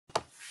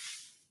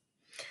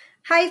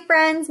Hi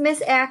friends,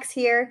 Miss Axe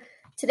here.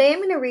 Today I'm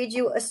going to read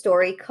you a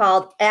story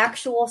called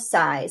Actual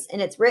Size,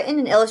 and it's written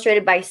and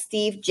illustrated by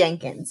Steve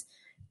Jenkins.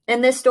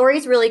 And this story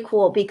is really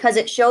cool because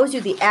it shows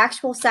you the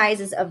actual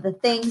sizes of the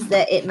things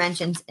that it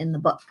mentions in the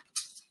book.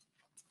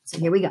 So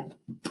here we go.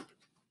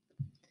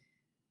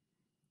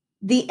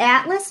 The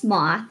Atlas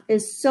moth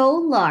is so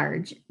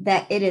large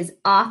that it is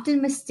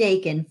often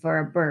mistaken for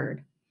a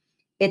bird.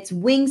 Its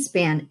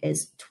wingspan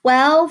is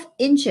 12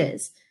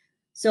 inches.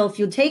 So if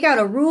you take out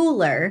a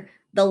ruler,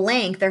 the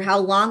length or how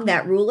long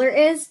that ruler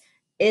is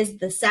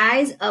the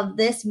size of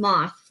this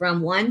moth from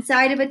one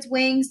side of its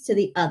wings to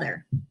the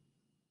other.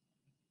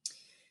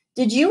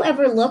 Did you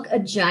ever look a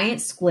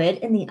giant squid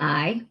in the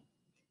eye?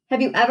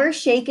 Have you ever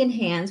shaken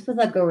hands with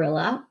a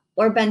gorilla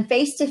or been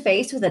face to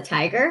face with a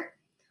tiger?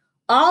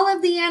 All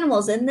of the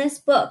animals in this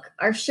book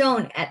are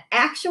shown at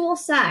actual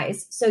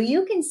size so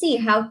you can see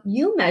how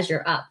you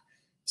measure up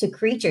to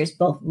creatures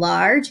both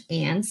large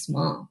and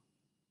small.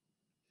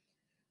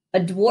 A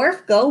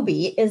dwarf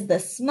goby is the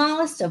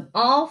smallest of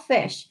all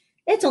fish.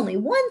 It's only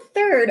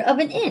 1/3 of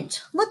an inch.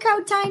 Look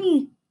how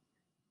tiny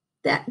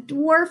that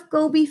dwarf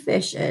goby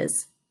fish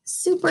is.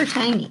 Super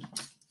tiny.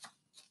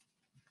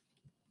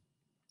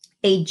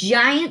 A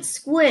giant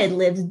squid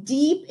lives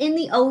deep in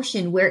the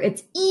ocean where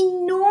its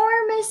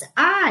enormous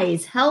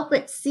eyes help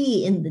it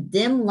see in the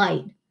dim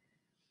light.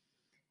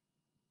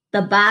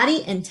 The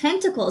body and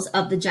tentacles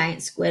of the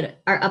giant squid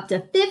are up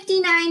to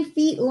 59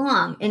 feet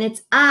long, and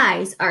its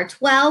eyes are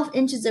 12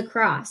 inches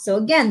across. So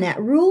again, that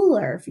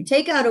ruler, if you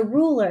take out a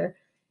ruler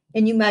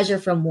and you measure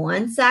from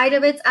one side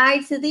of its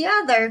eye to the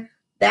other,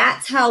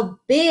 that's how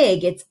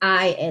big its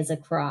eye is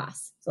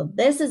across. So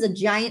this is a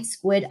giant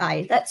squid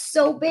eye. That's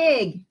so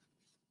big.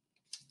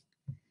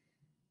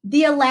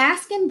 The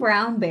Alaskan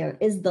brown bear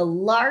is the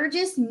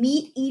largest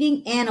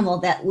meat-eating animal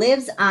that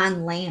lives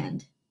on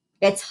land.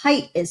 Its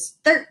height is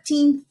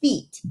 13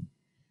 feet.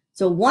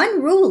 So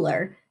one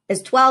ruler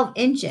is 12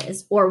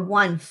 inches or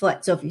 1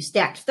 foot. So if you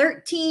stacked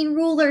 13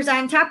 rulers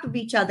on top of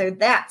each other,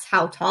 that's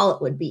how tall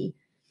it would be.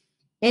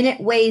 And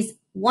it weighs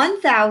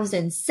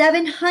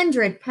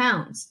 1,700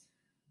 pounds.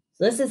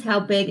 So this is how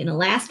big an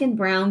Alaskan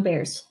brown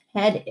bear's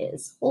head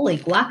is. Holy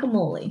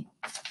guacamole.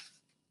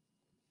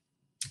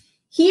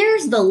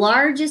 Here's the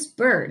largest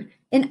bird,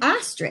 an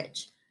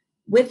ostrich,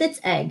 with its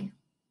egg.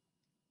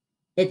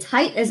 Its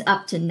height is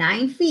up to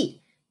 9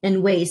 feet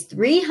and weighs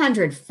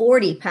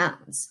 340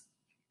 pounds.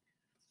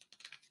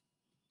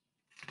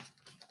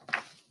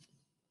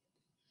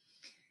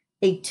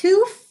 A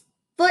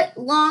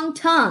 2-foot-long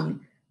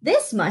tongue.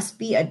 This must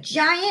be a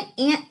giant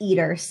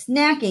anteater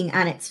snacking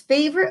on its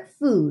favorite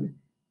food,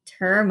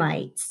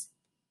 termites.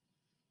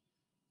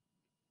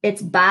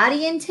 Its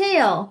body and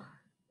tail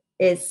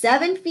is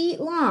 7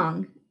 feet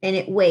long and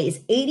it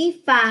weighs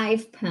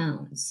 85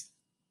 pounds.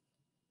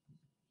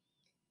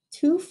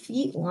 2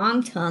 feet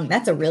long tongue.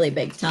 That's a really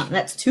big tongue.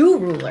 That's 2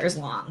 rulers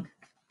long.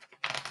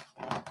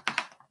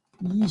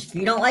 If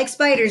you don't like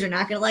spiders, you're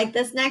not going to like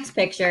this next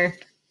picture.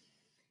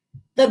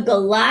 The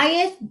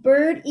Goliath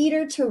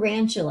bird-eater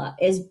tarantula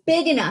is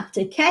big enough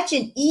to catch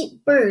and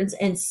eat birds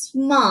and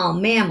small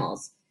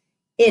mammals.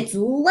 Its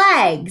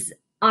legs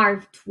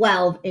are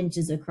 12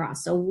 inches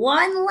across. So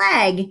one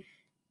leg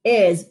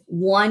is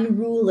 1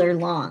 ruler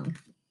long.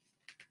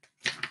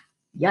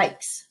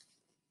 Yikes.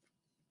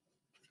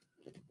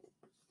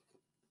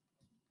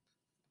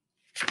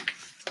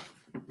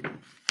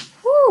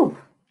 Whew.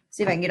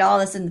 See if I can get all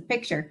this in the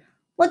picture.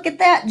 Look at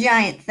that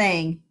giant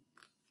thing.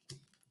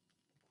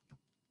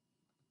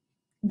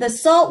 The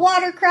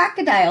saltwater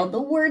crocodile,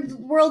 the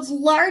world's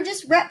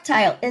largest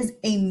reptile, is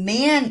a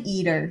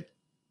man-eater.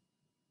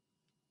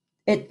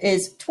 It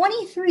is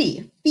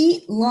 23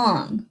 feet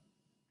long.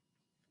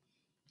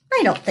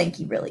 I don't think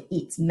he really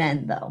eats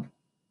men, though.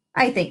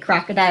 I think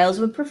crocodiles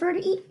would prefer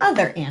to eat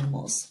other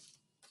animals.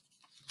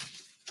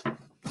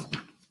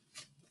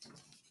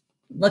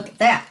 Look at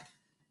that.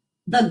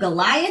 The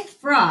Goliath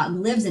frog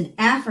lives in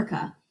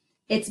Africa.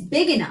 It's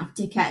big enough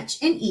to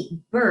catch and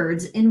eat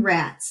birds and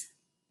rats.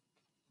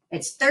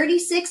 It's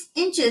 36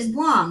 inches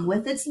long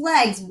with its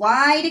legs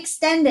wide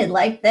extended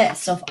like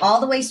this, so all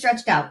the way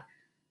stretched out.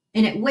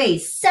 And it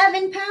weighs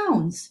 7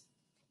 pounds.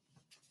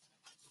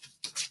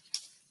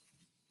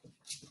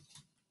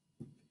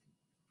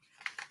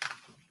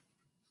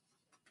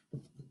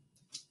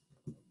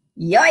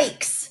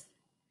 Yikes!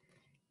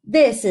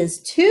 This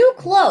is too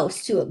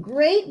close to a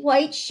great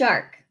white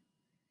shark.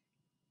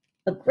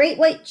 A great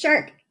white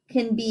shark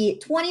can be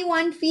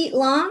 21 feet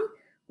long,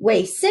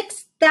 weigh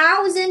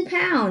 6,000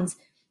 pounds,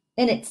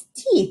 and its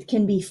teeth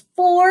can be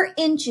 4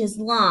 inches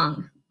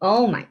long.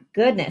 Oh my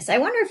goodness. I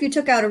wonder if you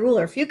took out a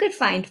ruler, if you could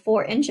find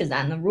 4 inches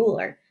on the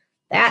ruler.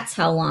 That's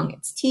how long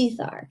its teeth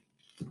are.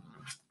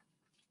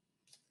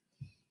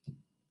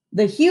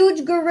 The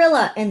huge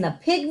gorilla and the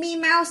pygmy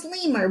mouse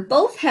lemur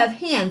both have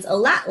hands a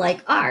lot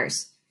like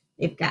ours.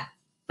 They've got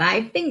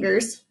 5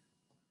 fingers.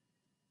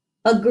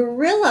 A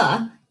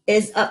gorilla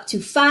is up to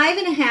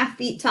 5.5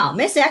 feet tall.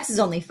 Miss X is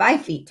only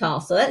 5 feet tall,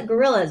 so that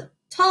gorilla is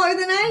taller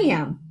than I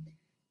am.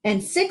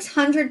 And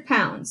 600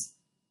 pounds.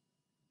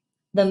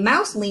 The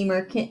mouse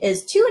lemur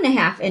is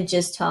 2.5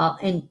 inches tall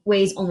and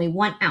weighs only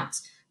 1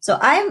 ounce. So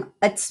I'm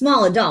a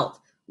small adult.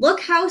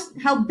 Look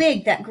how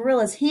big that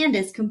gorilla's hand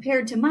is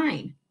compared to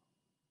mine.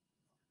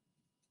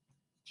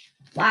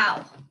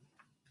 Wow.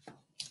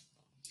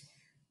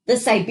 The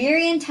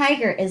Siberian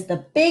tiger is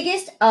the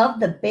biggest of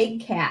the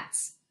big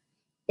cats.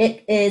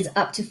 It is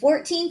up to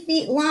 14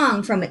 feet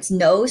long from its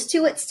nose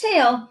to its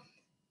tail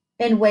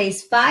and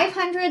weighs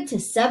 500 to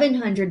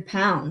 700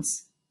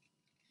 pounds.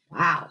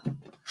 Wow.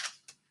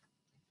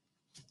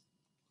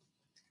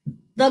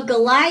 The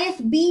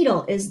Goliath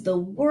beetle is the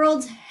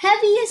world's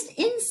heaviest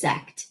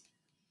insect.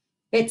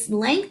 Its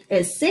length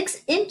is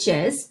 6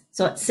 inches,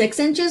 so it's 6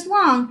 inches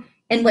long,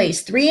 and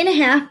weighs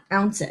 3.5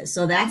 ounces.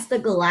 So that's the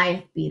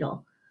Goliath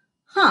beetle.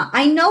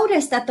 I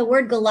noticed that the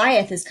word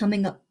Goliath is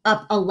coming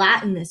up a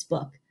lot in this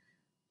book.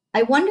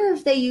 I wonder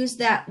if they use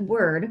that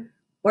word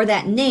or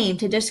that name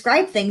to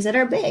describe things that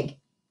are big.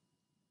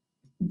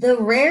 The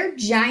rare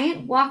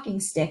giant walking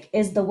stick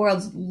is the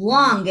world's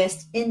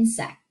longest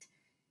insect.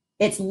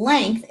 Its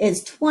length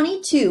is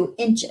 22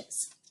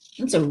 inches.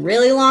 It's a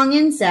really long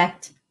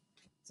insect.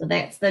 So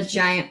that's the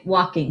giant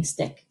walking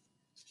stick.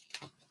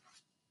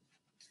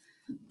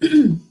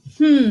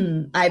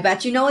 I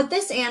bet you know what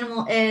this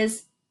animal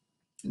is.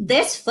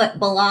 This foot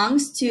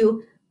belongs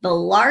to the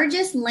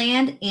largest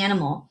land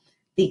animal,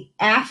 the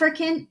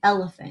African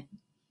elephant.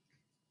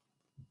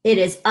 It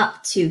is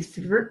up to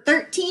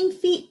 13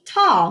 feet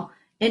tall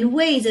and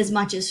weighs as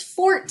much as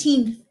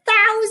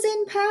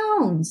 14,000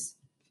 pounds.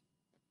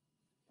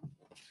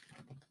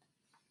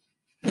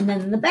 And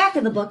then the back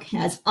of the book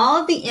has all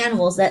of the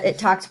animals that it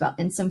talks about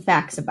and some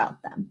facts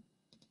about them.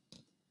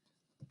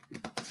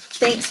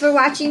 Thanks for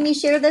watching me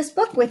share this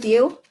book with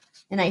you,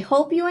 and I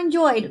hope you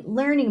enjoyed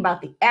learning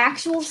about the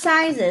actual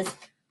sizes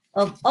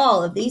of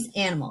all of these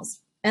animals.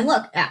 And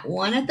look, at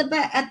one at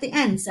the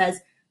end says,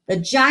 the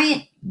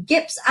giant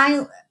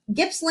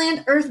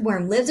Gippsland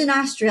earthworm lives in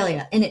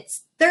Australia, and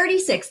it's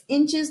 36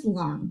 inches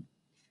long.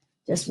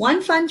 Just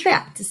one fun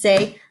fact to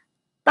say,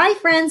 bye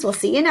friends, we'll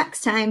see you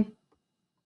next time.